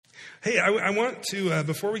Hey, I want to,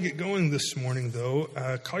 before we get going this morning, though,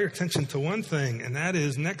 call your attention to one thing, and that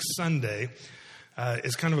is next Sunday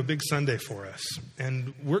is kind of a big Sunday for us.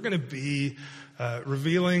 And we're going to be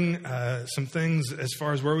revealing some things as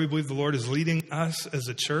far as where we believe the Lord is leading us as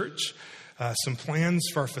a church, some plans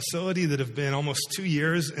for our facility that have been almost 2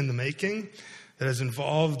 years in the making, that has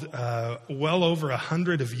involved well over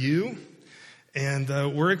 100 of you. And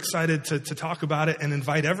we're excited to talk about it and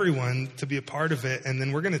invite everyone to be a part of it. And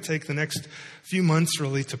then we're going to take the next few months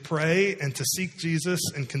really to pray and to seek Jesus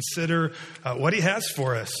and consider what he has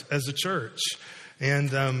for us as a church.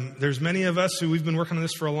 And there's many of us who we've been working on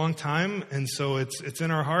this for a long time, and so it's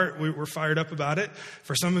in our heart. We're fired up about it.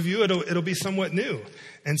 For some of you, it'll be somewhat new.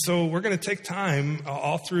 And so we're going to take time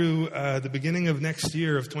all through the beginning of next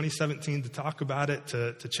year of 2017 to talk about it,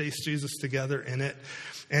 to chase Jesus together in it.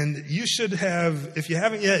 And you should have, if you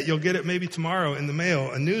haven't yet, you'll get it maybe tomorrow in the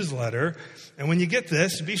mail, a newsletter. And when you get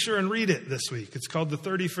this, be sure and read it this week. It's called the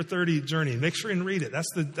 30 for 30 Journey. Make sure and read it. That's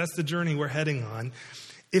the journey we're heading on.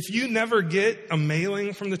 If you never get a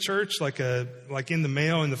mailing from the church, like in the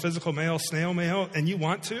mail, in the physical mail, snail mail, and you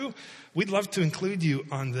want to, we'd love to include you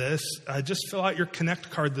on this. Just fill out your Connect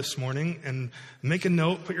card this morning and make a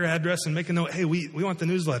note, put your address and make a note, hey, we want the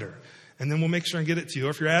newsletter. And then we'll make sure and get it to you. Or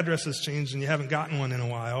if your address has changed and you haven't gotten one in a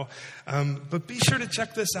while. But be sure to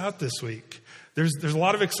check this out this week. There's a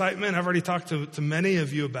lot of excitement. I've already talked to many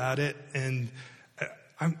of you about it. And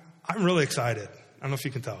I'm really excited. I don't know if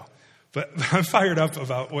you can tell. But I'm fired up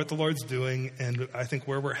about what the Lord's doing, and I think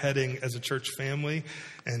where we're heading as a church family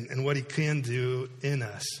and what he can do in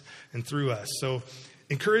us and through us. So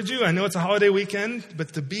encourage you. I know it's a holiday weekend,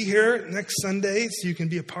 but to be here next Sunday so you can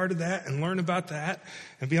be a part of that and learn about that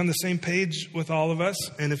and be on the same page with all of us.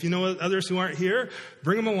 And if you know others who aren't here,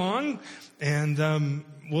 bring them along, and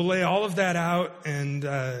we'll lay all of that out. And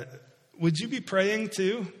would you be praying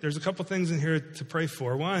too? There's a couple things in here to pray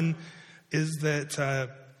for. One is that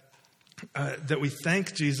we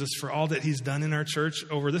thank Jesus for all that he's done in our church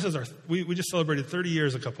we just celebrated 30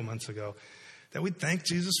 years a couple months ago. That we thank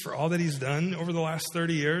Jesus for all that he's done over the last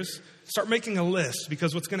 30 years. Start making a list,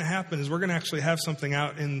 because what's going to happen is we're going to actually have something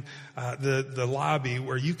out in the lobby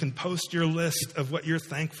where you can post your list of what you're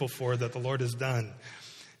thankful for that the Lord has done.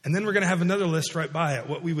 And then we're going to have another list right by it,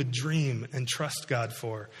 what we would dream and trust God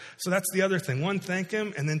for. So that's the other thing. One, thank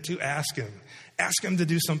him, and then two, ask him. Ask him to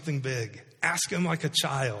do something big. Ask him like a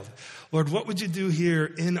child. Lord, what would you do here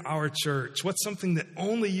in our church? What's something that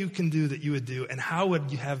only you can do that you would do? And how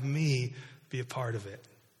would you have me be a part of it?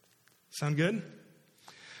 Sound good?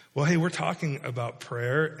 Well, hey, we're talking about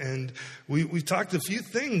prayer, and we've talked a few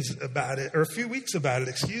things about it, or a few weeks about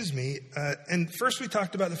it, and first we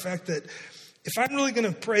talked about the fact that if I'm really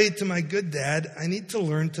going to pray to my good dad, I need to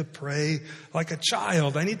learn to pray like a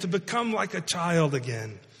child. I need to become like a child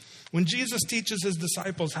again. When Jesus teaches his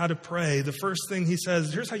disciples how to pray, the first thing he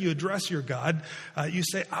says, here's how you address your God. You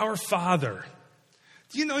say, Our Father.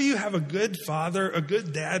 Do you know you have a good father, a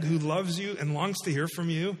good dad who loves you and longs to hear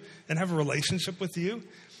from you and have a relationship with you?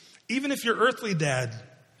 Even if your earthly dad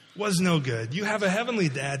was no good, you have a heavenly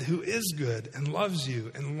dad who is good and loves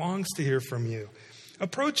you and longs to hear from you.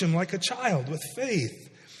 Approach him like a child with faith.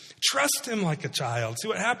 Trust him like a child. See,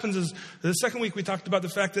 what happens is, the second week we talked about the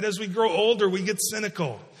fact that as we grow older, we get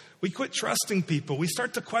cynical. We quit trusting people. We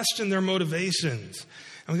start to question their motivations.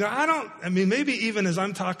 And we go, maybe even as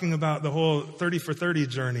I'm talking about the whole 30 for 30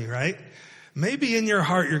 journey, right? Maybe in your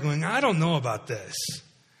heart you're going, I don't know about this.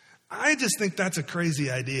 I just think that's a crazy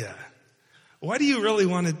idea. Why do you really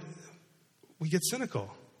want to? We get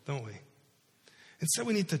cynical, don't we? Instead,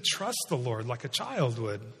 we need to trust the Lord like a child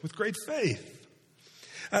would, with great faith.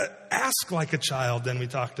 Ask like a child, then we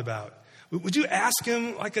talked about. Would you ask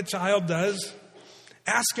him like a child does?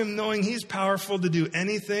 Ask him knowing he's powerful to do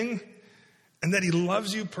anything, and that he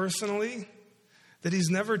loves you personally, that he's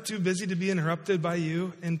never too busy to be interrupted by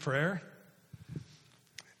you in prayer.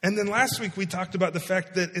 And then last week we talked about the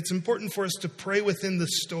fact that it's important for us to pray within the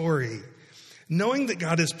story, knowing that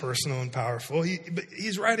God is personal and powerful. But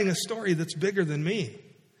he's writing a story that's bigger than me.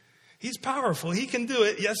 He's powerful. He can do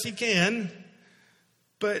it. Yes, he can.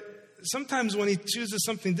 But sometimes when he chooses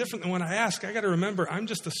something different than what I ask, I got to remember I'm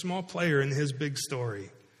just a small player in his big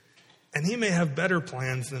story. And he may have better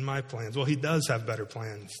plans than my plans. Well, he does have better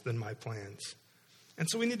plans than my plans. And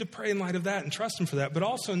so we need to pray in light of that and trust him for that, but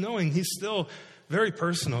also knowing he's still very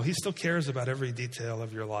personal. He still cares about every detail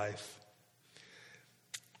of your life.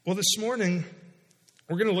 Well, this morning,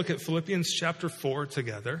 we're going to look at Philippians chapter 4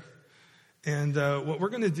 together. And what we're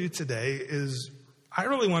going to do today is I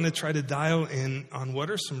really want to try to dial in on what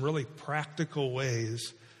are some really practical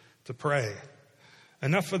ways to pray.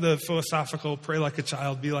 Enough of the philosophical, pray like a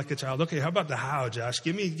child, be like a child. Okay, how about the how, Josh?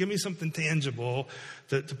 Give me something tangible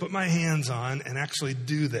to put my hands on and actually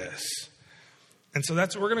do this. And so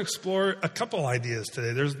we're going to explore a couple ideas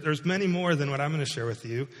today. There's many more than what I'm going to share with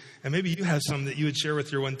you. And maybe you have some that you would share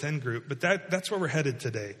with your 110 group. But that's where we're headed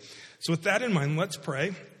today. So with that in mind, let's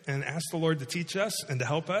pray and ask the Lord to teach us and to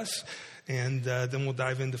help us. And then we'll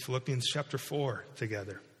dive into Philippians chapter 4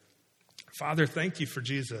 together. Father, thank you for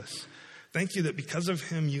Jesus. Thank you that because of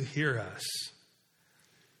him, you hear us.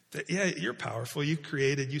 That, yeah, you're powerful. You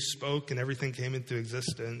created, you spoke, and everything came into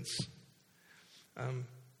existence.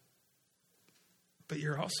 But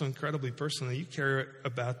you're also incredibly personal. You care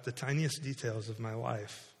about the tiniest details of my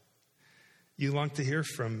life. You long to hear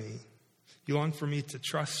from me. You long for me to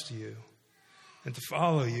trust you and to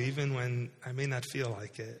follow you, even when I may not feel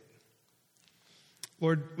like it.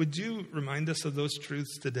 Lord, would you remind us of those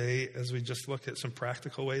truths today as we just look at some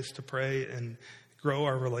practical ways to pray and grow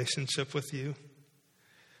our relationship with you?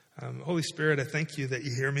 Holy Spirit, I thank you that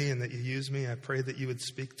you hear me and that you use me. I pray that you would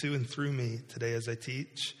speak to and through me today as I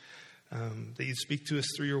teach, that you'd speak to us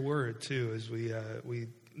through your word too as we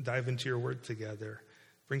dive into your word together.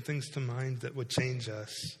 Bring things to mind that would change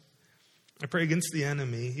us. I pray against the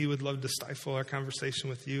enemy. He would love to stifle our conversation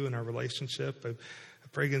with you and our relationship. I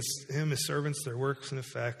pray against him, his servants, their works and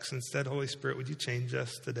effects. Instead, Holy Spirit, would you change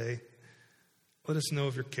us today? Let us know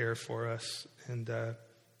of your care for us, and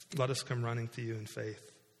let us come running to you in faith.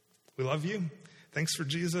 We love you. Thanks for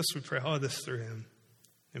Jesus. We pray all of this through him.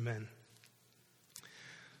 Amen.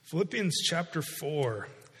 Philippians chapter 4.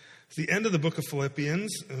 It's the end of the book of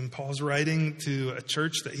Philippians, and Paul's writing to a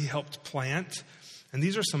church that he helped plant. And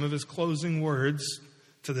these are some of his closing words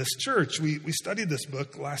to this church. We studied this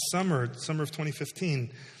book last summer of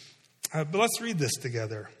 2015. But let's read this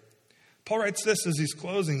together. Paul writes this as he's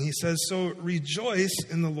closing. He says, "So rejoice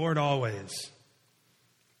in the Lord always."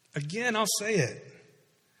 Again, I'll say it.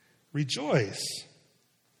 Rejoice.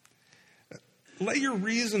 Let your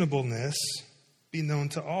reasonableness be known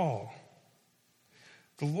to all.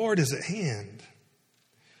 The Lord is at hand.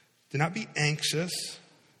 Do not be anxious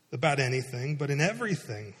about anything, but in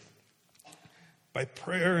everything, by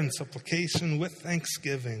prayer and supplication with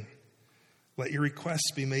thanksgiving, let your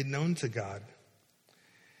requests be made known to God.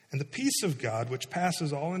 And the peace of God, which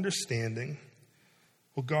passes all understanding,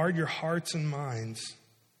 will guard your hearts and minds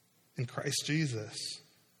in Christ Jesus.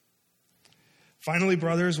 Finally,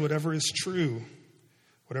 brothers, whatever is true,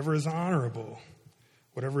 whatever is honorable,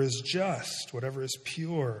 whatever is just, whatever is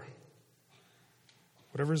pure,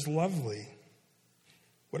 whatever is lovely,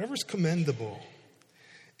 whatever is commendable,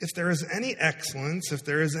 if there is any excellence, if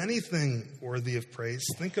there is anything worthy of praise,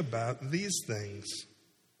 think about these things.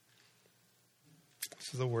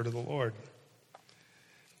 This is the word of the Lord.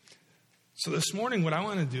 So this morning, what I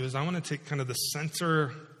want to do is I want to take kind of the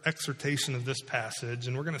center exhortation of this passage,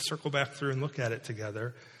 and we're going to circle back through and look at it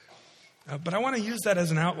together. But I want to use that as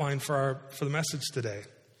an outline for the message today,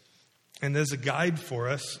 and as a guide for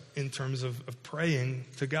us in terms of praying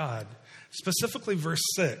to God. Specifically, verse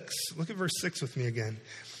 6. Look at verse 6 with me again.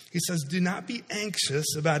 He says, "Do not be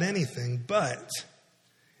anxious about anything, but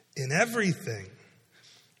in everything,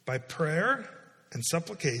 by prayer and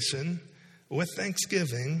supplication, with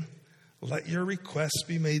thanksgiving, let your requests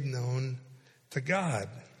be made known to God."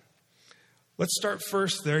 Let's start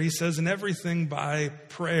first there. He says, in everything by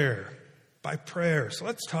prayer. By prayer. So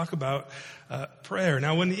let's talk about prayer.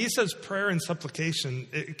 Now, when he says prayer and supplication,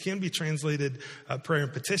 it can be translated prayer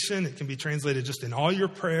and petition. It can be translated just in all your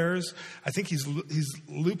prayers. I think he's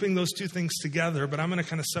looping those two things together, but I'm going to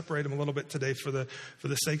kind of separate them a little bit today for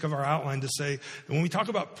the sake of our outline to say, when we talk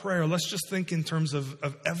about prayer, let's just think in terms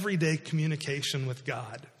of everyday communication with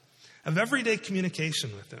God, of everyday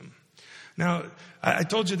communication with him. Now, I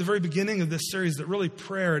told you at the very beginning of this series that really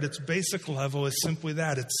prayer at its basic level is simply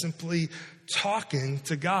that. It's simply talking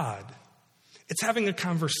to God. It's having a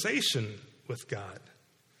conversation with God.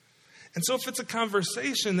 And so if it's a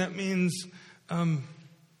conversation, that means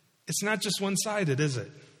it's not just one-sided, is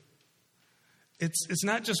it? It's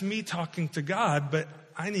not just me talking to God, but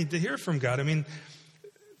I need to hear from God. I mean,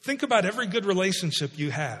 think about every good relationship you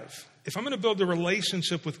have. If I'm going to build a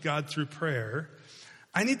relationship with God through prayer,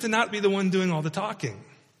 I need to not be the one doing all the talking.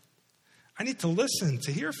 I need to listen,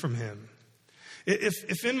 to hear from him.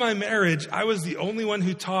 If in my marriage I was the only one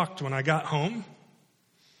who talked when I got home,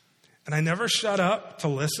 and I never shut up to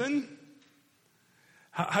listen,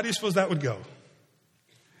 how do you suppose that would go?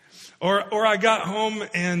 Or I got home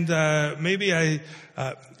and maybe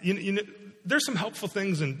there's some helpful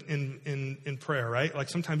things in prayer, right? Like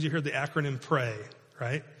sometimes you hear the acronym PRAY,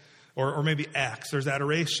 right? Or maybe ACTS. There's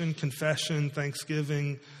adoration, confession,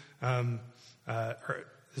 thanksgiving,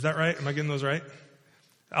 Is that right? Am I getting those right?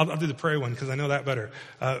 I'll do the pray one because I know that better.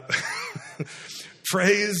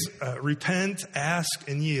 Praise, repent, ask,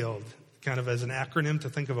 and yield, kind of as an acronym to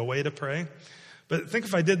think of a way to pray. But think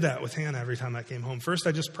if I did that with Hannah every time I came home. First,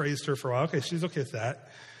 I just praised her for a while. Okay, she's okay with that.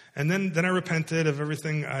 And then I repented of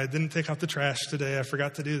everything. I didn't take out the trash today. I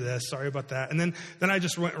forgot to do this. Sorry about that. And then I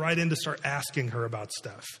just went right in to start asking her about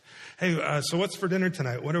stuff. Hey, so what's for dinner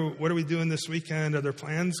tonight? What are we doing this weekend? Are there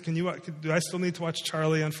plans? Do I still need to watch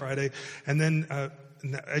Charlie on Friday? And then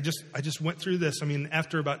I just went through this. I mean,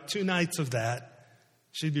 after about 2 nights of that,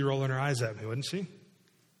 she'd be rolling her eyes at me, wouldn't she?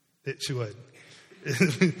 She would.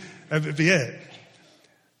 That'd be it.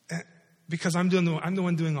 Because I'm the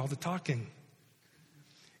one doing all the talking.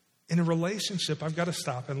 In a relationship, I've got to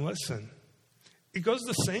stop and listen. It goes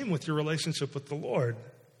the same with your relationship with the Lord.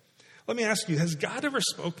 Let me ask you, has God ever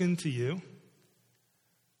spoken to you?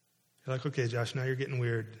 You're like, okay, Josh, now you're getting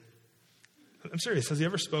weird. I'm serious. Has He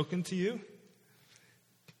ever spoken to you?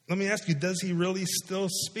 Let me ask you, does He really still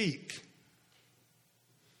speak?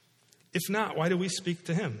 If not, why do we speak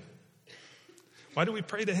to Him? Why do we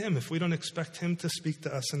pray to Him if we don't expect Him to speak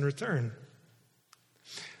to us in return?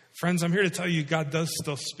 Friends, I'm here to tell you God does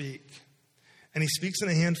still speak. And He speaks in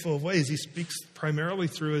a handful of ways. He speaks primarily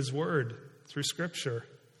through His Word, through Scripture.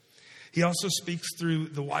 He also speaks through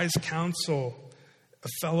the wise counsel of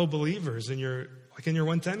fellow believers in your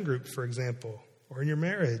 110 group, for example, or in your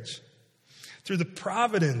marriage. Through the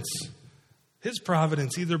providence, His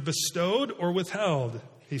providence, either bestowed or withheld,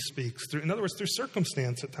 He speaks. In other words, through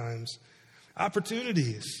circumstance at times.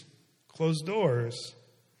 Opportunities, closed doors,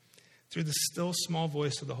 through the still small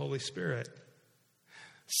voice of the Holy Spirit.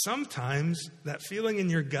 Sometimes that feeling in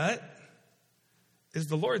your gut is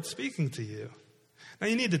the Lord speaking to you. Now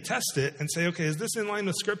you need to test it and say, okay, is this in line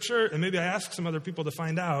with Scripture? And maybe I ask some other people to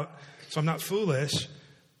find out so I'm not foolish.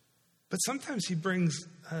 But sometimes He brings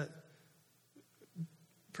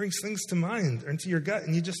things to mind or into your gut,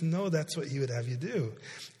 and you just know that's what He would have you do.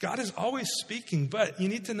 God is always speaking, but you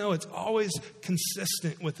need to know it's always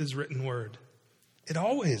consistent with His written word. It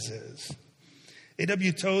always is.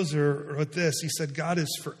 A.W. Tozer wrote this. He said, God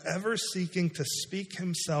is forever seeking to speak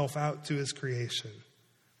Himself out to His creation.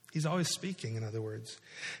 He's always speaking, in other words.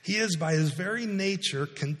 He is, by His very nature,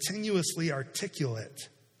 continuously articulate.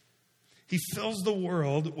 He fills the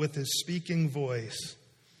world with His speaking voice.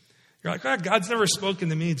 You're like, oh, God's never spoken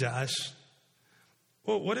to me, Josh.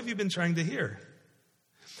 Well, what have you been trying to hear?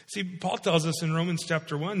 See, Paul tells us in Romans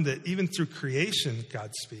chapter 1 that even through creation,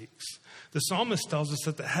 God speaks. The psalmist tells us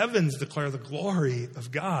that the heavens declare the glory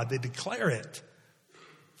of God. They declare it.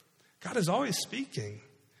 God is always speaking.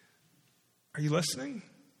 Are you listening?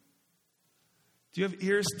 Do you have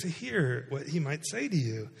ears to hear what He might say to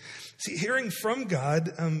you? See, hearing from God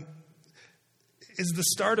is the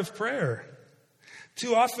start of prayer.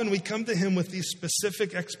 Too often we come to Him with these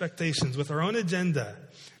specific expectations, with our own agenda.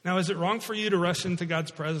 Now, is it wrong for you to rush into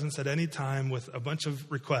God's presence at any time with a bunch of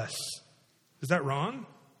requests? Is that wrong?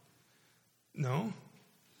 No.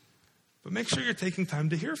 But make sure you're taking time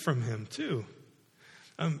to hear from Him, too.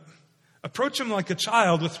 Approach Him like a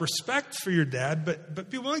child with respect for your dad, but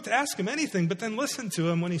be willing to ask Him anything, but then listen to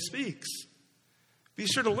Him when He speaks. Be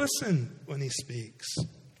sure to listen when He speaks.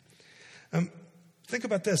 Think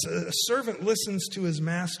about this. A servant listens to his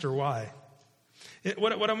master. Why?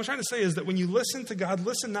 What I'm trying to say is that when you listen to God,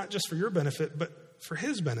 listen not just for your benefit, but for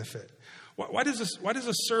His benefit. Why does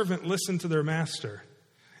a servant listen to their master?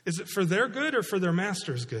 Is it for their good or for their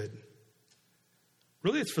master's good?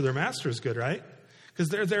 Really, it's for their master's good, right? Because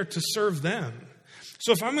they're there to serve them.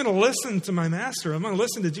 So if I'm going to listen to my master, I'm going to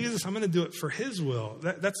listen to Jesus, I'm going to do it for His will.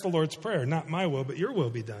 That's the Lord's Prayer. Not my will, but your will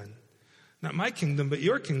be done. Not my kingdom, but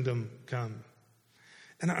your kingdom come.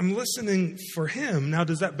 And I'm listening for Him. Now,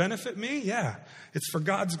 does that benefit me? Yeah. It's for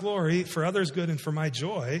God's glory, for others' good, and for my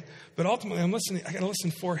joy. But ultimately, I'm listening. I got to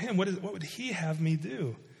listen for Him. What would He have me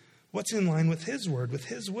do? What's in line with His word, with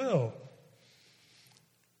His will?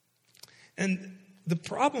 And the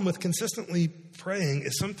problem with consistently praying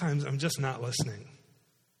is sometimes I'm just not listening.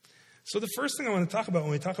 So the first thing I want to talk about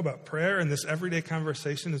when we talk about prayer and this everyday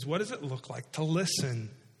conversation is, what does it look like to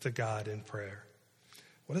listen to God in prayer?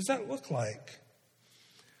 What does that look like?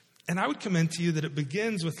 And I would commend to you that it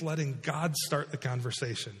begins with letting God start the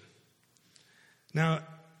conversation. Now,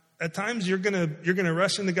 at times you're gonna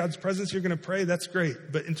rush into God's presence, you're gonna pray, that's great.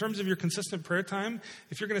 But in terms of your consistent prayer time,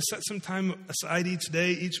 if you're gonna set some time aside each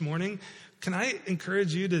day, each morning, can I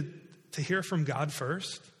encourage you to hear from God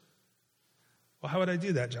first? Well, how would I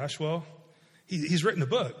do that, Josh? Well, He's written a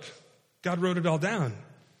book. God wrote it all down.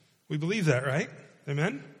 We believe that, right?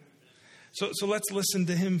 Amen? So let's listen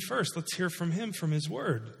to Him first. Let's hear from Him, from His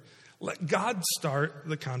word. Let God start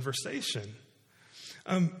the conversation.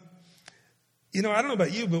 I don't know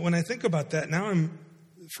about you, but when I think about that,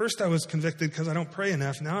 first I was convicted because I don't pray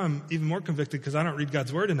enough. Now I'm even more convicted because I don't read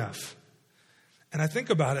God's word enough. And I think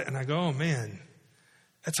about it and I go, oh man,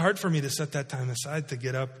 it's hard for me to set that time aside to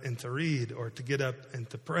get up and to read or to get up and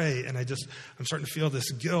to pray. And I'm starting to feel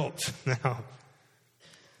this guilt now.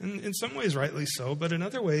 And in some ways, rightly so, but in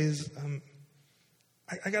other ways,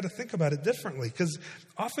 I got to think about it differently, because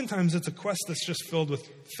oftentimes it's a quest that's just filled with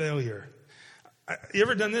failure. You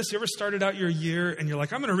ever done this? You ever started out your year and you're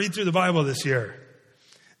like, I'm going to read through the Bible this year.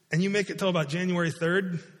 And you make it till about January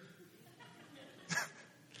 3rd.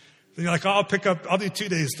 Then you're like, I'll do 2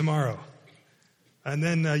 days tomorrow. And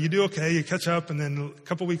then you do okay, you catch up, and then a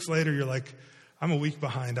couple weeks later you're like, I'm a week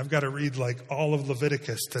behind. I've got to read like all of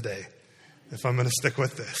Leviticus today if I'm going to stick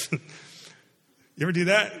with this. You ever do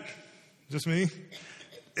that? Just me?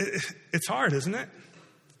 It's hard, isn't it?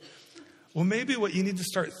 Well, maybe what you need to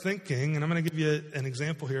start thinking, and I'm going to give you an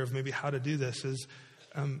example here of maybe how to do this, is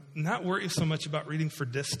not worry so much about reading for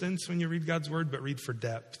distance when you read God's word, but read for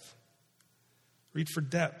depth. Read for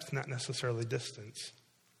depth, not necessarily distance.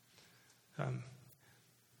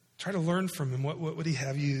 Try to learn from him. What would he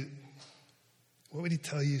have you? What would he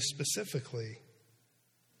tell you specifically?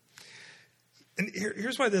 And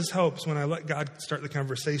here's why this helps when I let God start the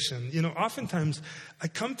conversation. Oftentimes I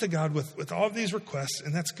come to God with all of these requests,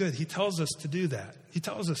 and that's good. He tells us to do that. He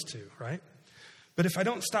tells us to, right? But if I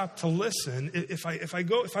don't stop to listen, if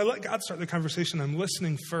I let God start the conversation, I'm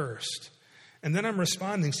listening first, and then I'm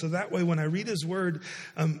responding. So that way, when I read his word,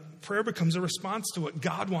 prayer becomes a response to what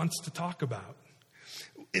God wants to talk about.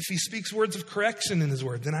 If he speaks words of correction in his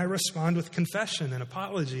word, then I respond with confession and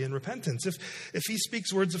apology and repentance. If he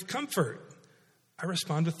speaks words of comfort, I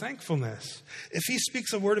respond with thankfulness. If he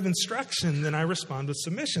speaks a word of instruction, then I respond with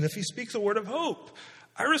submission. If he speaks a word of hope,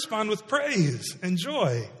 I respond with praise and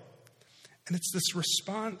joy. And it's this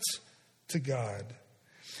response to God.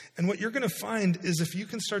 And what you're going to find is if you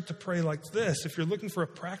can start to pray like this, if you're looking for a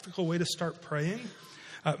practical way to start praying,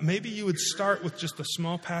 maybe you would start with just a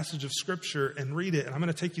small passage of Scripture and read it. And I'm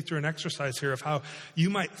going to take you through an exercise here of how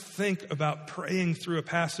you might think about praying through a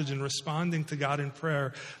passage and responding to God in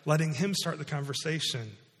prayer, letting him start the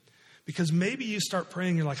conversation. Because maybe you start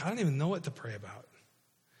praying, you're like, I don't even know what to pray about.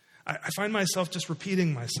 I find myself just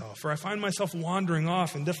repeating myself, or I find myself wandering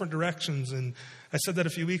off in different directions. And I said that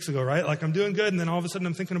a few weeks ago, right? Like I'm doing good, and then all of a sudden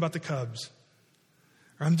I'm thinking about the Cubs.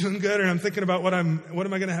 Or I'm doing good, and I'm thinking about what am I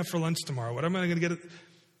going to have for lunch tomorrow? What am I going to get?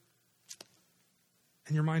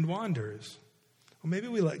 And your mind wanders. Well, maybe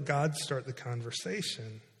we let God start the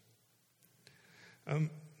conversation. And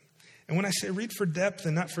when I say read for depth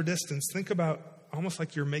and not for distance, think about almost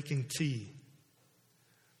like you're making tea.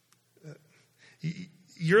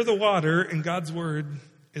 You're the water, and God's word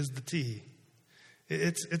is the tea.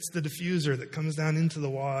 It's the diffuser that comes down into the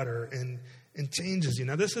water and changes you.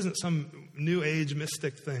 Now, this isn't some new age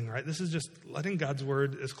mystic thing, right? This is just letting God's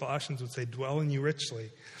word, as Colossians would say, dwell in you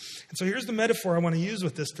richly. And so here's the metaphor I want to use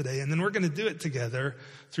with this today, and then we're going to do it together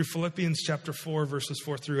through Philippians chapter 4, verses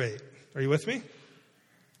 4 through 8. Are you with me?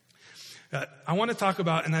 I want to talk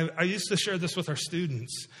about, and I used to share this with our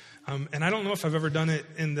students, and I don't know if I've ever done it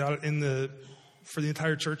for the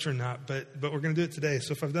entire church or not, but we're going to do it today.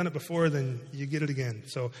 So if I've done it before, then you get it again.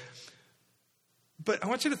 But I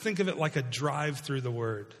want you to think of it like a drive through the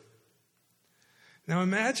word. Now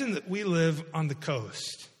imagine that we live on the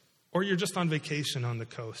coast, or you're just on vacation on the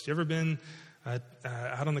coast. You ever been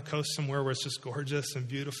out on the coast somewhere where it's just gorgeous and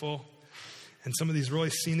beautiful? And some of these really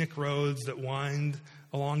scenic roads that wind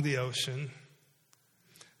along the ocean.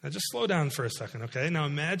 Now just slow down for a second, okay? Now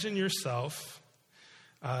imagine yourself,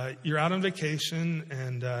 you're out on vacation,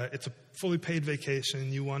 and it's a fully paid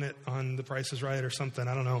vacation. You won it on The Price is Right or something,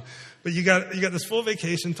 I don't know. But you got this full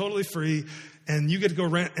vacation, totally free, and you get to go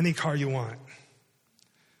rent any car you want.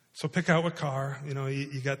 So pick out what car.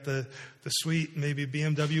 You got the sweet, maybe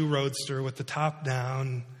BMW Roadster with the top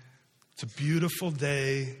down. It's a beautiful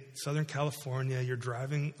day, Southern California. You're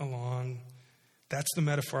driving along. That's the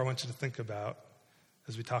metaphor I want you to think about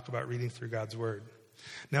as we talk about reading through God's Word.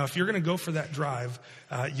 Now, if you're going to go for that drive,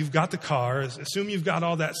 you've got the car. Assume you've got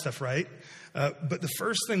all that stuff, right? But the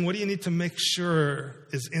first thing, what do you need to make sure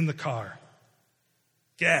is in the car?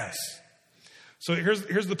 Gas. So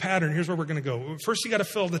here's the pattern. Here's where we're going to go. First, you got to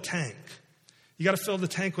fill the tank. You got to fill the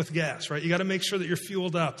tank with gas, right? You got to make sure that you're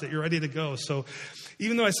fueled up, that you're ready to go. So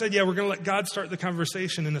even though I said, we're going to let God start the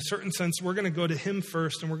conversation, in a certain sense, we're going to go to him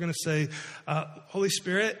first, and we're going to say, Holy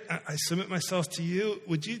Spirit, I submit myself to you.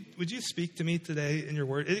 Would you speak to me today in your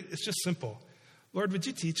word? It's just simple. Lord, would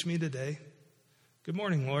you teach me today? Good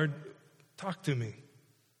morning, Lord. Talk to me.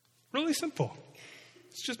 Really simple.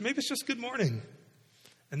 Maybe it's just good morning.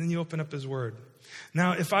 And then you open up his word.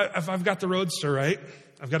 Now, if I've got the Roadster, right?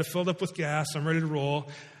 I've got it filled up with gas. I'm ready to roll.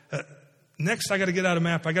 Next, I got to get out a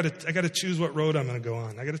map. I got to choose what road I'm going to go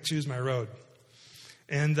on. I got to choose my road.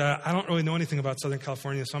 And I don't really know anything about Southern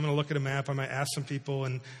California, so I'm going to look at a map. I might ask some people,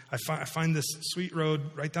 and I find this sweet road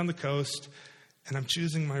right down the coast, and I'm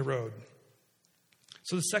choosing my road.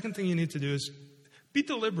 So the second thing you need to do is be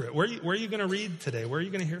deliberate. Where are you going to read today? Where are you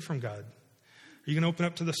going to hear from God? Are you going to open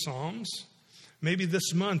up to the Psalms? Maybe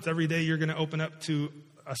this month, every day, you're going to open up to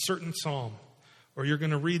a certain psalm. Or you're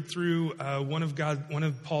going to read through one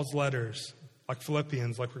of Paul's letters, like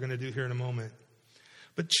Philippians, like we're going to do here in a moment.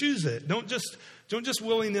 But choose it. Don't just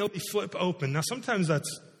willy-nilly flip open. Now, sometimes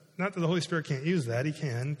that's not that the Holy Spirit can't use that. He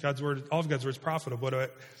can. God's word, all of God's word is profitable.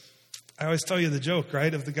 But I always tell you the joke,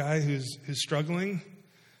 right, of the guy who's struggling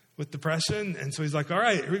with depression. And so he's like, all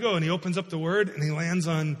right, here we go. And he opens up the word and he lands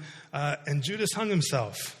on, and Judas hung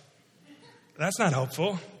himself. That's not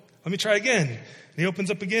helpful. Let me try again. And he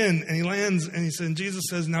opens up again and he lands and he says, and Jesus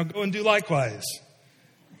says, now go and do likewise.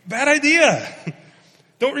 Bad idea.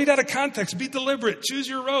 Don't read out of context. Be deliberate. Choose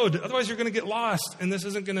your road. Otherwise you're going to get lost and this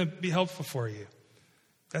isn't going to be helpful for you.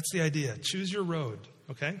 That's the idea. Choose your road.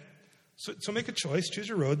 Okay? So make a choice. Choose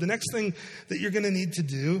your road. The next thing that you're going to need to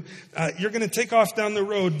do, you're going to take off down the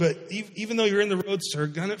road, but even though you're in the Roadster,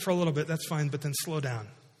 gun it for a little bit, that's fine, but then slow down.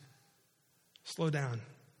 Slow down.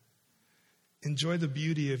 Enjoy the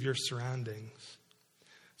beauty of your surroundings.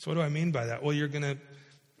 So what do I mean by that? Well, we're going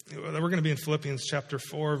to be in Philippians chapter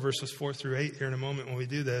 4, verses 4 through 8 here in a moment when we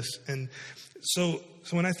do this. And so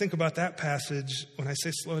when I think about that passage, when I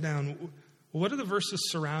say slow down, what are the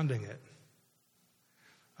verses surrounding it?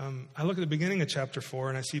 I look at the beginning of chapter 4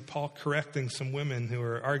 and I see Paul correcting some women who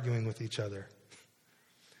are arguing with each other.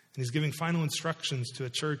 And he's giving final instructions to a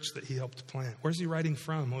church that he helped plant. Where's he writing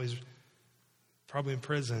from? Oh, he's probably in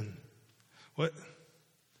prison. What?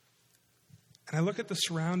 And I look at the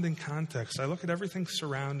surrounding context. I look at everything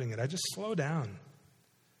surrounding it. I just slow down.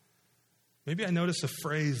 Maybe I notice a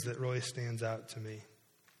phrase that really stands out to me.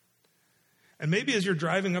 And maybe as you're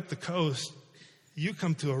driving up the coast, you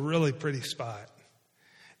come to a really pretty spot.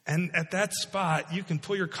 And at that spot, you can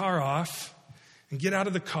pull your car off and get out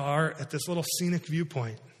of the car at this little scenic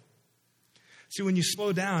viewpoint. See, when you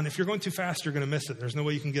slow down, if you're going too fast, you're going to miss it. There's no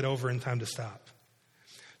way you can get over in time to stop.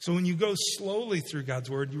 So when you go slowly through God's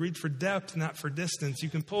word, you read for depth, not for distance. You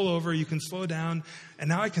can pull over, you can slow down, and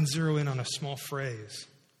now I can zero in on a small phrase.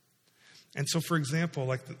 And so, for example,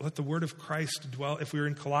 like let the word of Christ dwell, if we were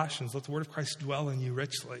in Colossians, let the word of Christ dwell in you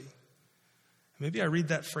richly. Maybe I read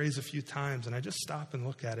that phrase a few times and I just stop and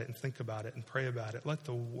look at it and think about it and pray about it. Let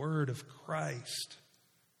the word of Christ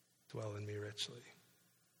dwell in me richly.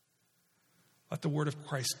 Let the word of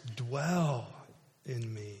Christ dwell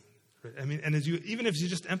in me. I mean, and even if you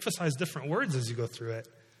just emphasize different words as you go through it,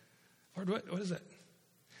 Lord, what is it?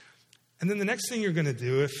 And then the next thing you're going to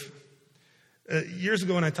do, years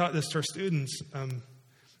ago when I taught this to our students, and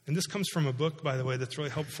this comes from a book, by the way, that's really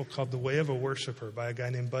helpful called The Way of a Worshiper by a guy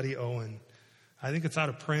named Buddy Owen. I think it's out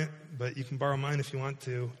of print, but you can borrow mine if you want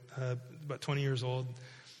to. About 20 years old.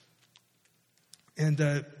 And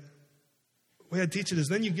the way I teach it is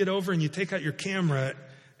then you get over and you take out your camera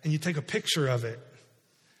and you take a picture of it.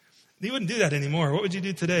 You wouldn't do that anymore. What would you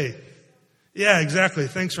do today? Yeah, exactly.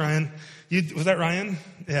 Thanks, Ryan. Was that Ryan?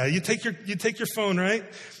 Yeah, you take your phone, right?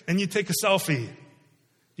 And you take a selfie.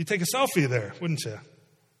 You take a selfie there, wouldn't you?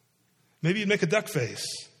 Maybe you'd make a duck face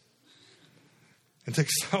and take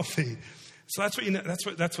a selfie. So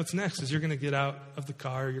that's what's next is you're going to get out of the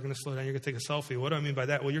car, you're going to slow down, you're going to take a selfie. What do I mean by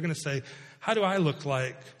that? Well, you're going to say, how do I look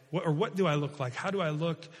like, what do I look like? How do I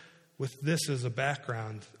look with this as a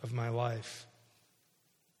background of my life?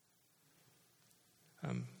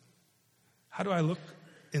 How do I look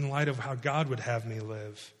in light of how God would have me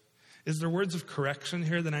live? Is there words of correction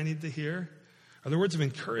here that I need to hear? Are there words of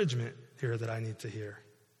encouragement here that I need to hear?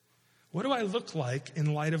 What do I look like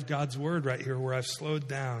in light of God's word right here where I've slowed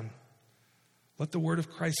down? Let the word of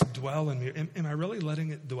Christ dwell in me. Am I really letting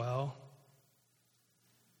it dwell?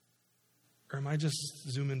 Or am I just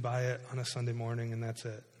zooming by it on a Sunday morning and that's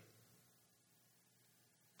it?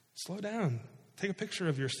 Slow down. Take a picture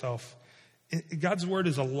of yourself. God's word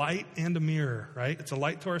is a light and a mirror, right? It's a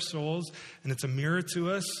light to our souls and it's a mirror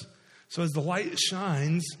to us. So as the light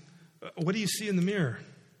shines, what do you see in the mirror?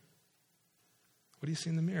 What do you see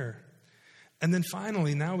in the mirror? And then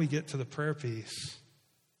finally, now we get to the prayer piece.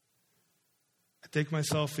 I take my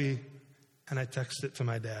selfie and I text it to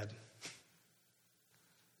my dad.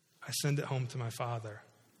 I send it home to my father.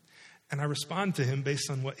 And I respond to him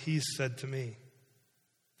based on what he's said to me.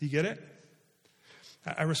 Do you get it?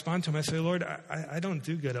 I respond to him. I say, Lord, I don't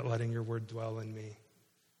do good at letting your word dwell in me,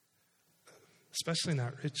 especially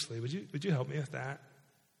not richly. Would you help me with that?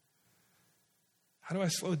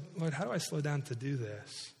 Lord, how do I slow down to do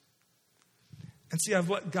this? And see, I've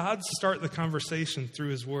let God start the conversation through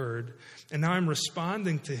his word, and now I'm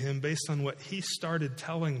responding to him based on what he started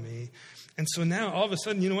telling me. And so now, all of a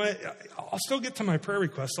sudden, you know what? I'll still get to my prayer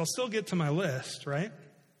requests. I'll still get to my list, right?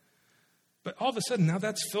 But all of a sudden, now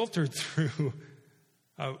that's filtered through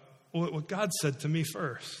what God said to me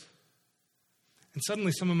first. And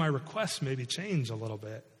suddenly, some of my requests maybe change a little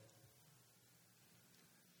bit.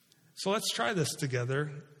 So let's try this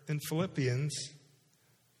together in Philippians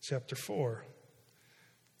chapter 4.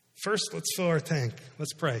 First, let's fill our tank.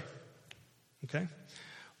 Let's pray. Okay?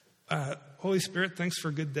 Holy Spirit, thanks for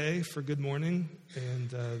a good day, for a good morning, and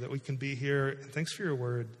that we can be here. And thanks for your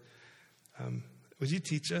word. Would you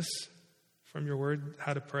teach us from your word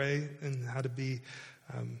how to pray and how to be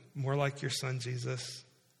more like your son, Jesus?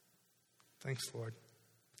 Thanks, Lord.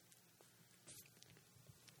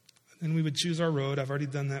 And we would choose our road. I've already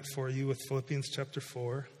done that for you with Philippians chapter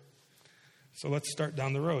 4. So let's start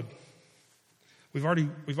down the road. We've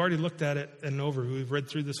already looked at it and over. We've read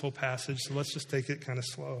through this whole passage, so let's just take it kind of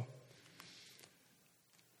slow.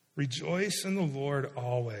 Rejoice in the Lord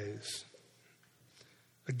always.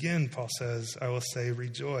 Again, Paul says, I will say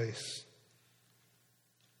rejoice.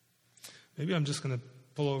 Maybe I'm just going to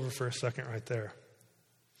pull over for a second right there.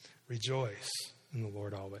 Rejoice in the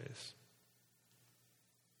Lord always.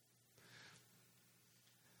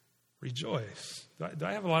 Rejoice. Do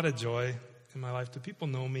I have a lot of joy in my life? Do people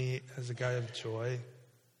know me as a guy of joy?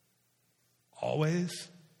 Always?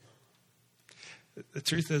 The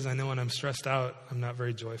truth is, I know when I'm stressed out, I'm not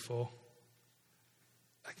very joyful.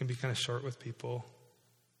 I can be kind of short with people.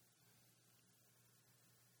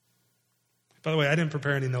 By the way, I didn't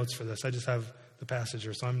prepare any notes for this. I just have the passage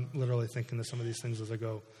here, so I'm literally thinking of some of these things as I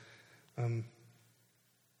go.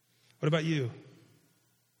 What about you?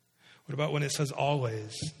 What about when it says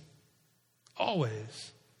always?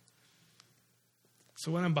 Always.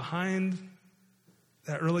 So when I'm behind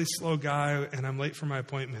that really slow guy and I'm late for my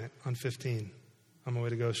appointment on 15 on my way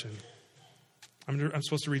to Goshen, I'm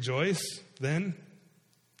supposed to rejoice then?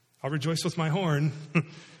 I'll rejoice with my horn.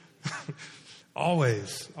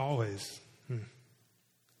 Always.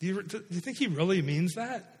 Do you think he really means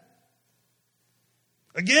that?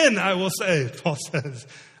 Again, I will say, Paul says,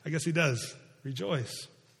 I guess he does. Rejoice.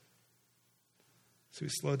 So we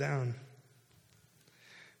slow down.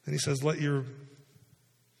 Then he says, let your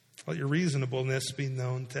reasonableness be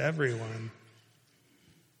known to everyone.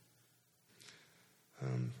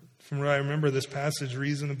 From what I remember this passage,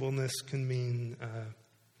 reasonableness can mean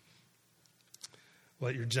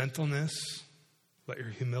let your gentleness, let your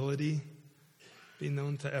humility be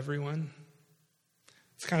known to everyone.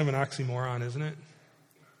 It's kind of an oxymoron, isn't it?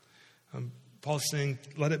 Paul's saying,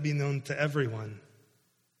 let it be known to everyone.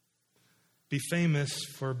 Be famous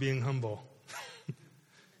for being humble.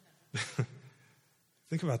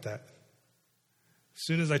 Think about that. As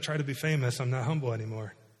soon as I try to be famous, I'm not humble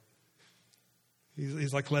anymore.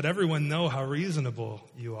 He's like, let everyone know how reasonable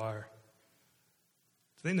you are.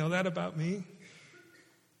 Do they know that about me?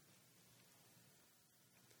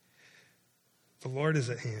 The Lord is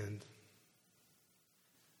at hand.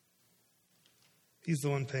 He's the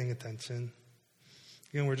one paying attention.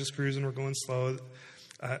 Again, we're just cruising, we're going slow.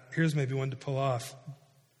 Here's maybe one to pull off.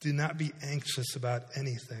 Do not be anxious about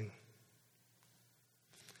anything.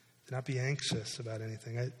 Do not be anxious about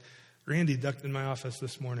anything. Randy ducked in my office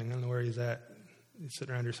this morning. I don't know where he's at. He's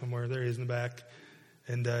sitting around here somewhere. There he is in the back.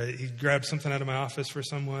 And he grabbed something out of my office for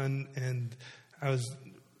someone. And I was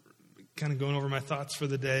kind of going over my thoughts for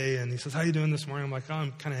the day. And he says, how you doing this morning? I'm like, oh,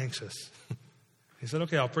 I'm kind of anxious. He said,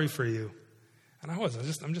 okay, I'll pray for you. And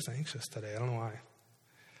I'm just anxious today. I don't know why.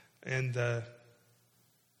 And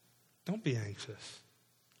don't be anxious.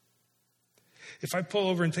 If I pull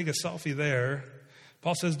over and take a selfie there,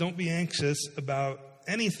 Paul says, don't be anxious about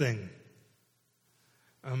anything.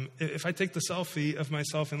 If I take the selfie of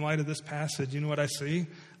myself in light of this passage, you know what I see?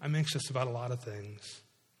 I'm anxious about a lot of things.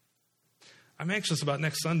 I'm anxious about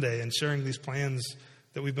next Sunday and sharing these plans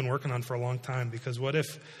that we've been working on for a long time, because what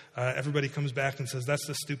if everybody comes back and says, that's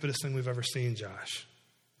the stupidest thing we've ever seen, Josh?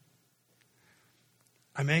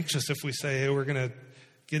 I'm anxious if we say, hey, we're going to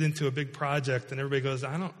get into a big project and everybody goes,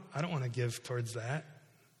 I don't want to give towards that.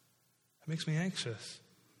 That makes me anxious.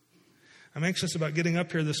 I'm anxious about getting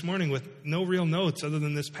up here this morning with no real notes other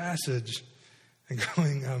than this passage and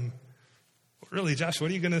going, really, Josh,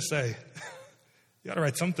 what are you going to say? You got to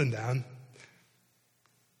write something down.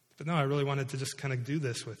 But no, I really wanted to just kind of do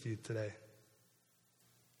this with you today.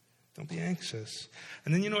 Don't be anxious.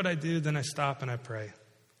 And then you know what I do? Then I stop and I pray.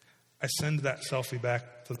 I send that selfie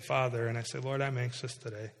back to the Father and I say, Lord, I'm anxious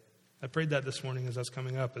today. I prayed that this morning as I was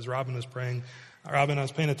coming up, as Robin was praying. Robin, I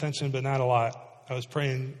was paying attention, but not a lot. I was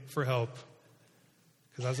praying for help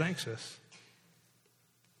because I was anxious.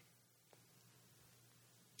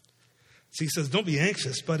 So he says, don't be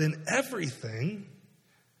anxious, but in everything,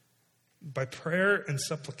 by prayer and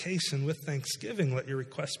supplication with thanksgiving, let your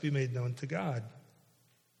requests be made known to God.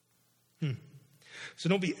 So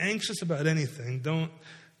don't be anxious about anything. Don't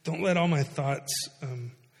let all my thoughts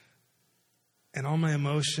and all my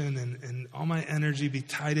emotion and all my energy be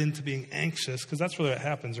tied into being anxious, because that's where that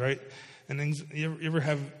happens, right? And you ever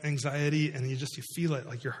have anxiety and you feel it,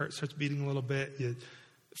 like your heart starts beating a little bit.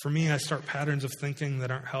 For me, I start patterns of thinking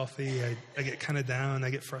that aren't healthy. I get kind of down.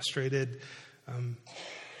 I get frustrated.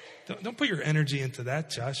 Don't put your energy into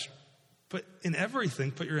that, Josh. But in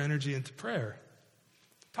everything, put your energy into prayer.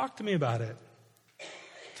 Talk to me about it.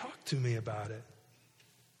 Talk to me about it.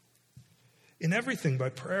 In everything, by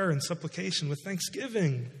prayer and supplication with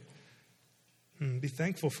thanksgiving. Be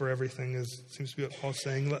thankful for everything, as seems to be what Paul's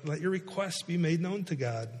saying. Let your requests be made known to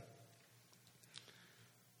God.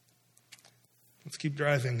 Let's keep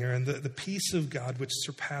driving here. And the peace of God, which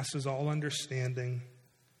surpasses all understanding,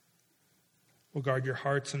 will guard your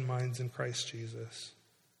hearts and minds in Christ Jesus.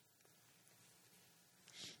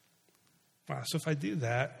 Wow, so if I do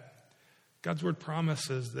that, God's word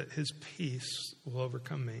promises that his peace will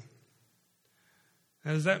overcome me.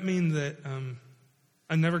 Now, does that mean that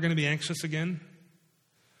I'm never going to be anxious again?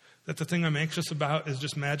 That the thing I'm anxious about is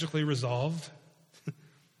just magically resolved?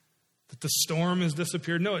 That the storm has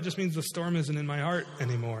disappeared? No, it just means the storm isn't in my heart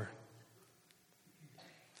anymore.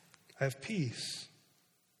 I have peace.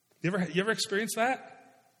 You ever experienced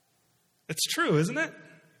that? It's true, isn't it?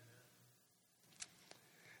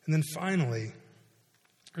 And then finally,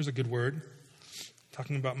 here's a good word.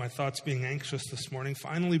 Talking about my thoughts being anxious this morning.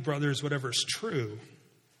 Finally, brothers, whatever's true,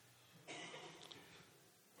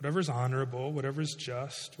 whatever's honorable, whatever's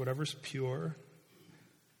just, whatever's pure,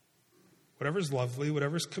 whatever's lovely,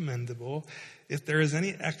 whatever's commendable, if there is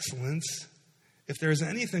any excellence, if there is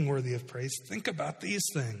anything worthy of praise, think about these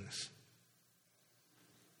things.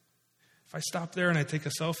 If I stop there and I take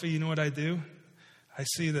a selfie, you know what I do? I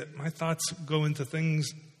see that my thoughts go into things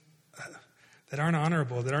that aren't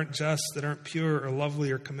honorable, that aren't just, that aren't pure or lovely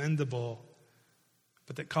or commendable,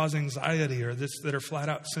 but that cause anxiety or that are flat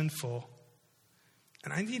out sinful.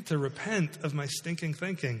 And I need to repent of my stinking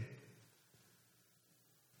thinking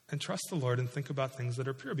and trust the Lord and think about things that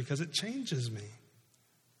are pure, because it changes me.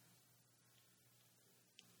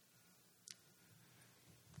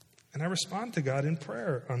 And I respond to God in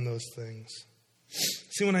prayer on those things.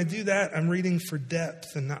 See, when I do that, I'm reading for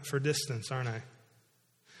depth and not for distance, aren't I?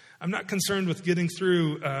 I'm not concerned with getting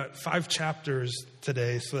through 5 chapters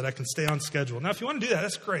today so that I can stay on schedule. Now, if you want to do that,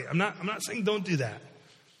 that's great. I'm not saying don't do that.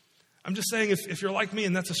 I'm just saying if you're like me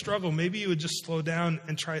and that's a struggle, maybe you would just slow down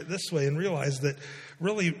and try it this way and realize that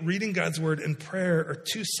really reading God's word and prayer are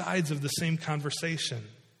two sides of the same conversation.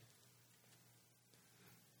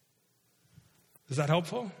 Is that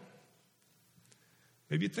helpful?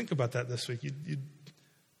 Maybe you'd think about that this week. You'd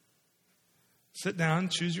sit down,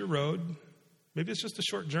 choose your road. Maybe it's just a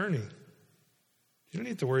short journey. You don't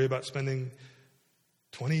need to worry about spending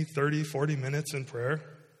 20, 30, 40 minutes in prayer.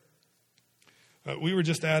 We were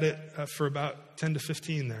just at it for about 10 to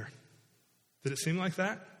 15 there. Did it seem like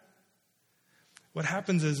that? What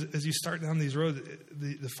happens is, as you start down these roads,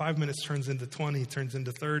 the 5 minutes turns into 20, turns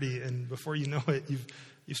into 30, and before you know it,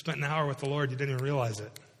 you've spent an hour with the Lord. You didn't even realize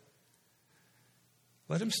it.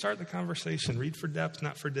 Let him start the conversation. Read for depth,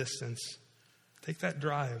 not for distance. Take that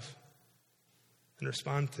drive and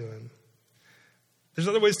respond to him. There's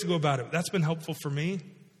other ways to go about it. That's been helpful for me,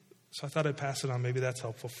 so I thought I'd pass it on. Maybe that's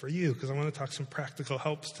helpful for you, because I want to talk some practical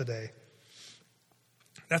helps today.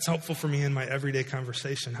 That's helpful for me in my everyday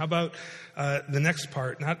conversation. How about the next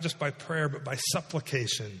part, not just by prayer, but by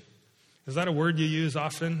supplication? Is that a word you use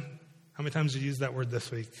often? How many times have you used that word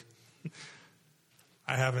this week?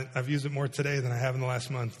 I haven't. I've used it more today than I have in the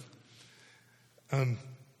last month. You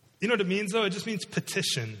know what it means, though? It just means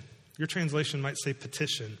petition. Your translation might say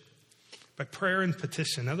petition. By prayer and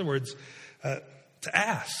petition. In other words, to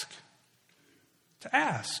ask. To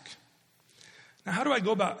ask. Now, how do I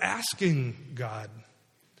go about asking God?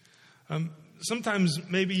 Sometimes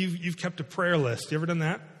maybe you've kept a prayer list. You ever done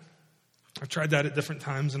that? I've tried that at different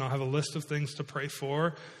times, and I'll have a list of things to pray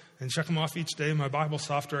for and check them off each day. My Bible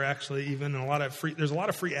software, actually, even, and there's a lot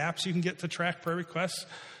of free apps you can get to track prayer requests.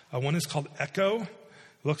 One is called Echo.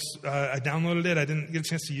 I downloaded it. I didn't get a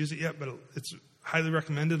chance to use it yet, but it's highly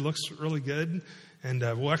recommended. Looks really good. And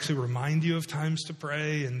we'll actually remind you of times to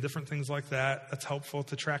pray and different things like that. That's helpful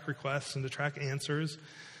to track requests and to track answers.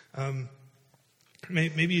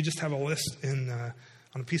 Maybe you just have a list on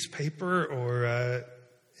a piece of paper or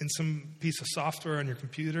in some piece of software on your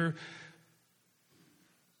computer.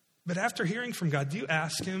 But after hearing from God, do you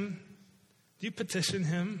ask him? Do you petition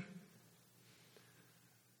him?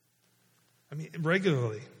 I mean,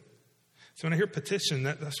 regularly. So when I hear petition,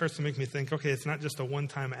 that starts to make me think, okay, it's not just a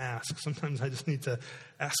one-time ask. Sometimes I just need to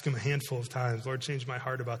ask him a handful of times. Lord, change my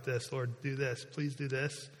heart about this. Lord, do this. Please do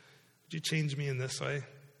this. Would you change me in this way?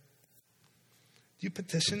 Do you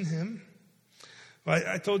petition him? Well,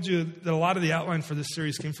 I told you that a lot of the outline for this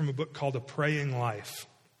series came from a book called A Praying Life,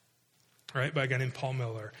 right, by a guy named Paul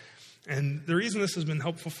Miller. And the reason this has been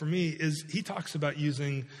helpful for me is he talks about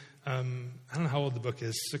using, I don't know how old the book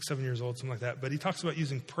is, 6-7 years old, something like that, but he talks about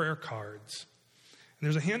using prayer cards. And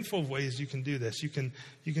there's a handful of ways you can do this. You can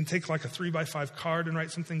take like a 3x5 card and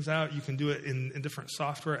write some things out. You can do it in different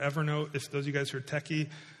software. Evernote, if those of you guys who are techie,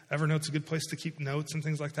 Evernote's a good place to keep notes and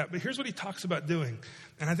things like that. But here's what he talks about doing.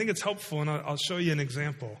 And I think it's helpful, and I'll show you an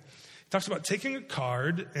example. He talks about taking a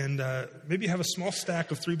card, and maybe you have a small stack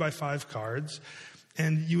of 3x5 cards,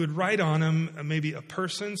 and you would write on them maybe a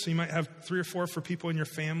person. So you might have 3 or 4 for people in your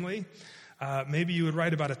family. Maybe you would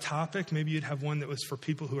write about a topic. Maybe you'd have one that was for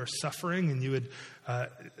people who are suffering, and you would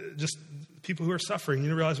just people who are suffering.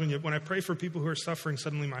 You realize when I pray for people who are suffering,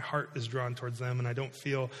 suddenly my heart is drawn towards them, and I don't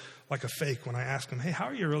feel like a fake when I ask them, hey, how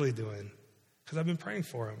are you really doing? Because I've been praying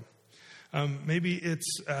for them. Maybe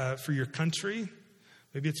it's for your country.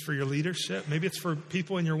 Maybe it's for your leadership. Maybe it's for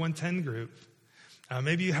people in your 110 group.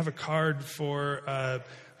 Maybe you have a card for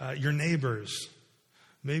your neighbors.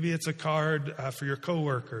 Maybe it's a card for your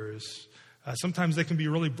coworkers. Sometimes they can be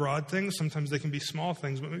really broad things. Sometimes they can be small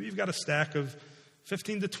things. But maybe you've got a stack of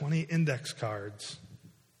 15 to 20 index cards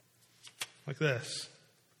like this.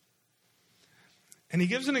 And he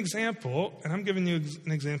gives an example, and I'm giving you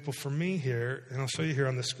an example for me here, and I'll show you here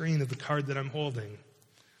on the screen of the card that I'm holding.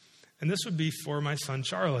 And this would be for my son,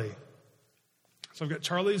 Charlie. So I've got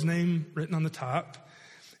Charlie's name written on the top.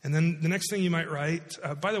 And then the next thing you might write,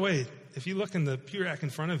 by the way, if you look in the pew rack in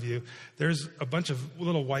front of you, there's a bunch of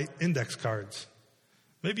little white index cards.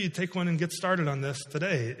 Maybe you take one and get started on this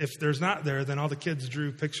today. If there's not there, then all the kids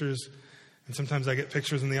drew pictures, and sometimes I get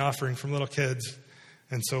pictures in the offering from little kids,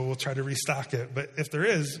 and so we'll try to restock it. But if there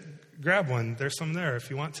is, grab one. There's some there if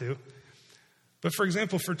you want to. But for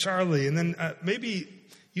example, for Charlie, and then maybe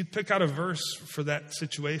you'd pick out a verse for that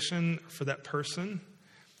situation, for that person.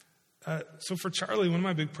 So for Charlie, one of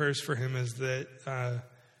my big prayers for him is that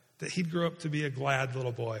he'd grow up to be a glad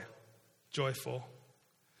little boy, joyful,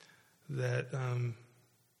 that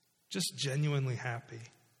just genuinely happy.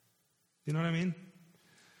 You know what I mean?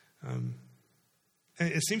 And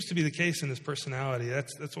it seems to be the case in his personality.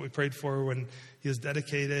 That's what we prayed for when he was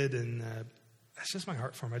dedicated, and that's just my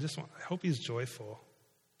heart for him. I hope he's joyful.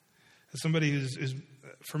 As somebody who's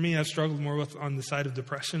for me, I've struggled more with on the side of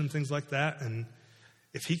depression and things like that, and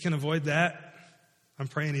if he can avoid that, I'm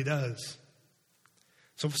praying he does.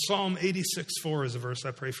 So Psalm 86:4 is a verse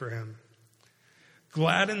I pray for him.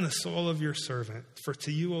 Gladden the soul of your servant, for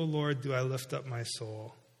to you, O Lord, do I lift up my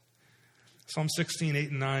soul. Psalm 16:8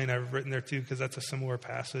 and 9 I've written there too, because that's a similar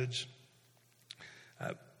passage.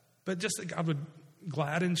 But just that God would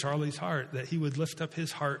gladden Charlie's heart, that he would lift up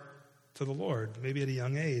his heart to the Lord, maybe at a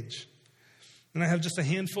young age. And I have just a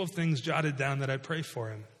handful of things jotted down that I pray for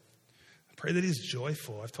him. I pray that he's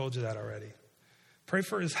joyful. I've told you that already. Pray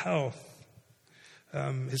for his health,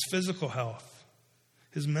 his physical health,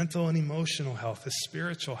 his mental and emotional health, his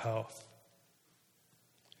spiritual health.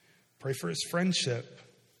 Pray for his friendship,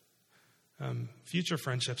 future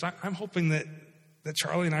friendships. I'm hoping that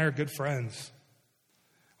Charlie and I are good friends.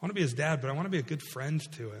 I want to be his dad, but I want to be a good friend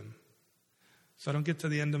to him. So I don't get to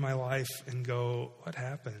the end of my life and go, what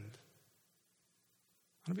happened?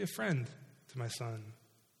 I want to be a friend to my son.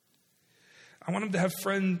 I want him to have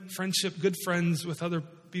friendship, good friends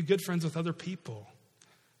be good friends with other people.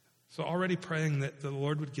 So already praying that the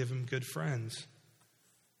Lord would give him good friends.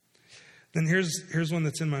 Then here's one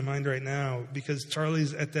that's in my mind right now, because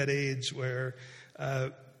Charlie's at that age where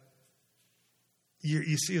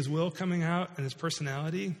you see his will coming out and his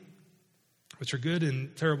personality, which are good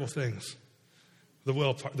and terrible things. The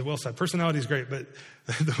will side. Personality is great, but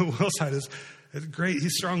the will side is great.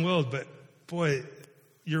 He's strong-willed, but boy,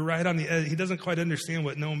 you're right on the edge. He doesn't quite understand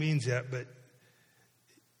what no means yet, but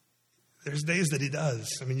there's days that he does.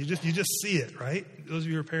 I mean, you just see it, right? Those of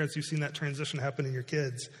you who are parents, you've seen that transition happen in your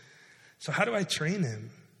kids. So how do I train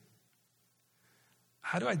him?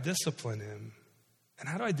 How do I discipline him? And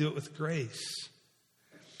how do I do it with grace?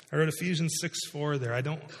 I wrote Ephesians 6:4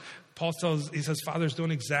 there. Paul says, fathers,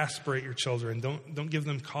 don't exasperate your children. Don't give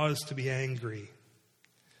them cause to be angry.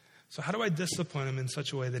 So how do I discipline him in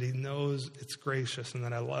such a way that he knows it's gracious and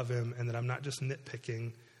that I love him and that I'm not just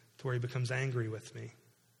nitpicking to where he becomes angry with me?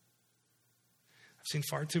 I've seen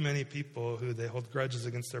far too many people who they hold grudges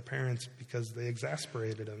against their parents because they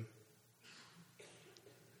exasperated them.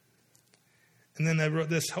 And then I wrote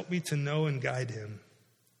this, help me to know and guide him.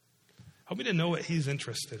 Help me to know what he's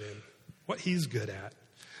interested in, what he's good at.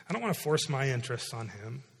 I don't want to force my interests on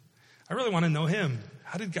him. I really want to know him.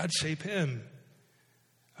 How did God shape him?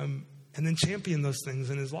 And then champion those things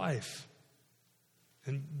in his life.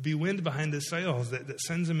 And be wind behind his sails that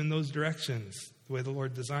sends him in those directions, the way the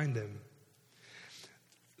Lord designed him.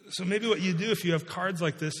 So maybe what you do if you have cards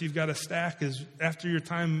like this, you've got a stack, is after your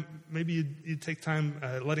time, maybe you'd take time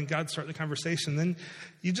letting God start the conversation. Then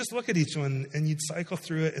you just look at each one and you'd cycle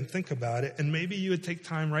through it and think about it. And maybe you would take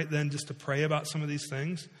time right then just to pray about some of these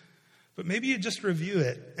things. But maybe you just review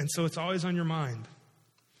it. And so it's always on your mind.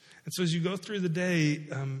 And so as you go through the day,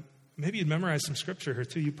 maybe you'd memorize some scripture here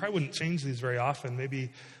too. You probably wouldn't change these very often,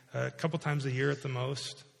 maybe a couple times a year at the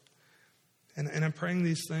most. And I'm praying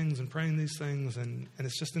these things, and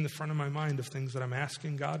it's just in the front of my mind of things that I'm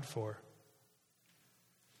asking God for.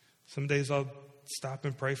 Some days I'll stop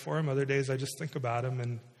and pray for him. Other days I just think about him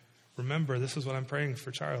and remember, this is what I'm praying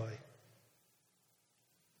for Charlie.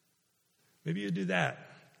 Maybe you do that.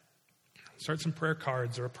 Start some prayer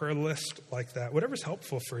cards or a prayer list like that. Whatever's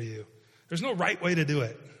helpful for you. There's no right way to do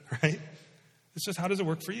it, right? It's just how does it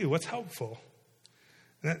work for you? What's helpful?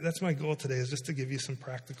 And that's my goal today, is just to give you some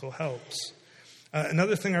practical helps.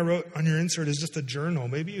 Another thing I wrote on your insert is just a journal.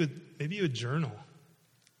 Maybe you would journal.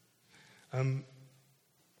 I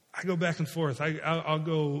go back and forth. I'll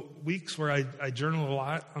go weeks where I journal a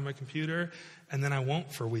lot on my computer, and then I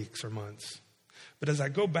won't for weeks or months. But as I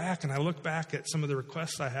go back and I look back at some of the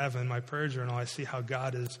requests I have in my prayer journal, I see how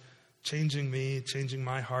God is changing me, changing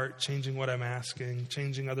my heart, changing what I'm asking,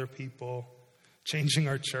 changing other people, changing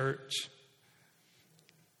our church.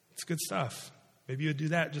 It's good stuff. Maybe you would do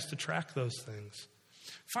that just to track those things.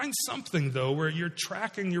 Find something, though, where you're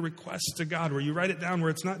tracking your requests to God, where you write it down, where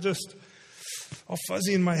it's not just all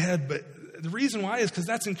fuzzy in my head. But the reason why is because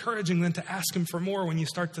that's encouraging then to ask him for more when you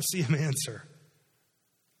start to see him answer.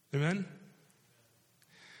 Amen?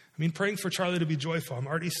 I mean, praying for Charlie to be joyful. I'm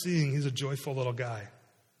already seeing he's a joyful little guy.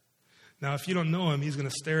 Now, if you don't know him, he's going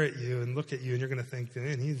to stare at you and look at you, and you're going to think,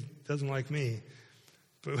 man, he doesn't like me.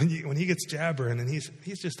 But when he gets jabbering and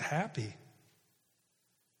he's just happy.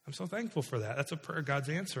 I'm so thankful for that. That's a prayer God's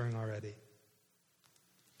answering already.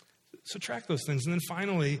 So track those things. And then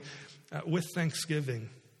finally, with thanksgiving.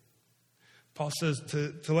 Paul says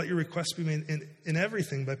to let your requests be made in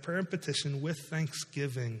everything by prayer and petition with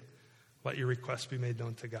thanksgiving. Let your requests be made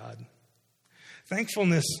known to God.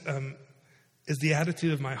 Thankfulness is the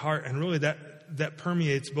attitude of my heart, and really that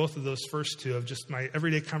permeates both of those first two, of just my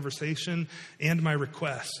everyday conversation and my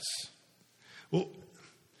requests. Well,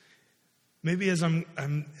 maybe as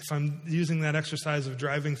if I'm using that exercise of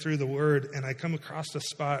driving through the Word, and I come across a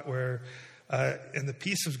spot where, in the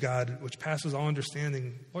peace of God, which passes all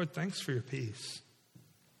understanding, Lord, thanks for your peace.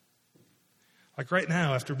 Like right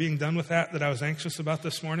now, after being done with that I was anxious about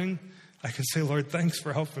this morning, I can say, Lord, thanks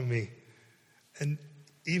for helping me. And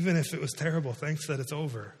even if it was terrible, thanks that it's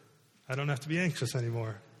over. I don't have to be anxious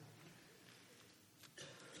anymore.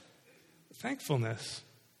 Thankfulness.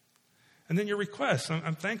 And then your requests.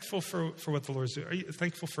 I'm thankful for what the Lord's doing. Are you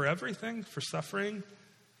thankful for everything? For suffering?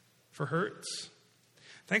 For hurts?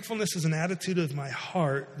 Thankfulness is an attitude of my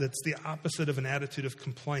heart that's the opposite of an attitude of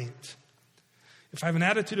complaint. If I have an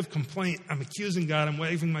attitude of complaint, I'm accusing God, I'm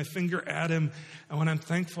waving my finger at him, and when I'm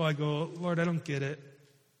thankful, I go, Lord, I don't get it,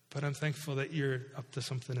 but I'm thankful that you're up to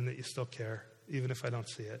something and that you still care, even if I don't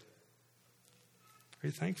see it. Are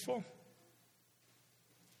you thankful?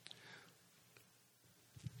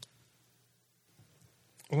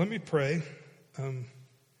 Well, let me pray.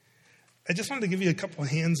 I just wanted to give you a couple of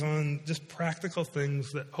hands-on, just practical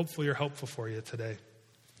things that hopefully are helpful for you today.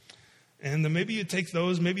 And then maybe you take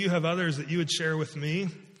those, maybe you have others that you would share with me.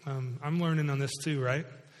 I'm learning on this too, right?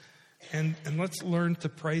 And let's learn to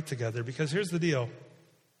pray together, because here's the deal.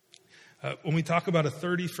 When we talk about a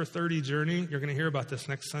 30 for 30 journey, you're going to hear about this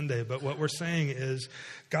next Sunday, but what we're saying is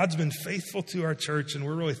God's been faithful to our church, and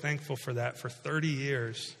we're really thankful for that for 30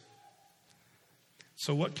 years.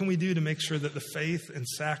 So what can we do to make sure that the faith and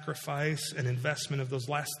sacrifice and investment of those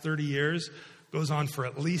last 30 years goes on for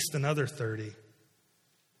at least another 30?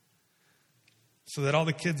 So that all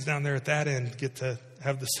the kids down there at that end get to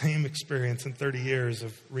have the same experience in 30 years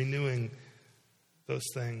of renewing those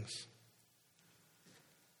things.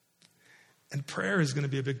 And prayer is going to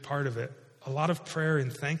be a big part of it. A lot of prayer in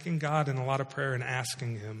thanking God and a lot of prayer in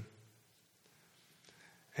asking him.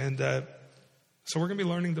 And so we're going to be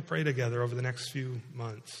learning to pray together over the next few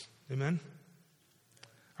months. Amen?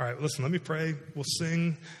 All right, listen, let me pray. We'll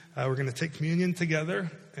sing. We're going to take communion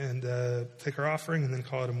together and take our offering and then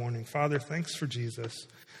call it a morning. Father, thanks for Jesus.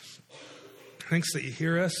 Thanks that you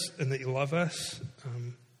hear us and that you love us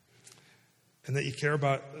and that you care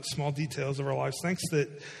about small details of our lives. Thanks that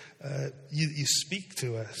you speak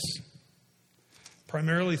to us,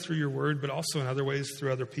 primarily through your word, but also in other ways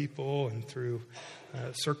through other people and through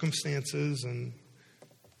circumstances. And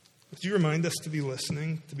would you remind us to be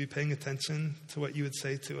listening, to be paying attention to what you would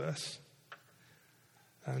say to us?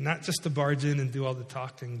 Not just to barge in and do all the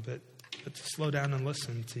talking, but to slow down and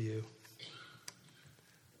listen to you.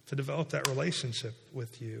 To develop that relationship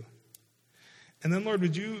with you. And then, Lord,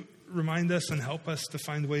 would you remind us and help us to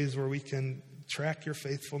find ways where we can track your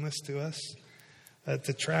faithfulness to us,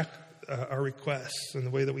 to track our requests and the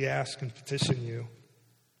way that we ask and petition you,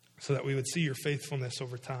 so that we would see your faithfulness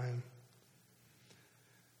over time.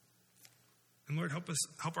 And Lord, help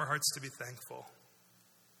our hearts to be thankful.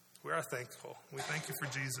 We are thankful. We thank you for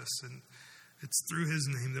Jesus, and it's through his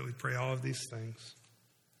name that we pray all of these things.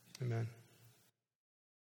 Amen.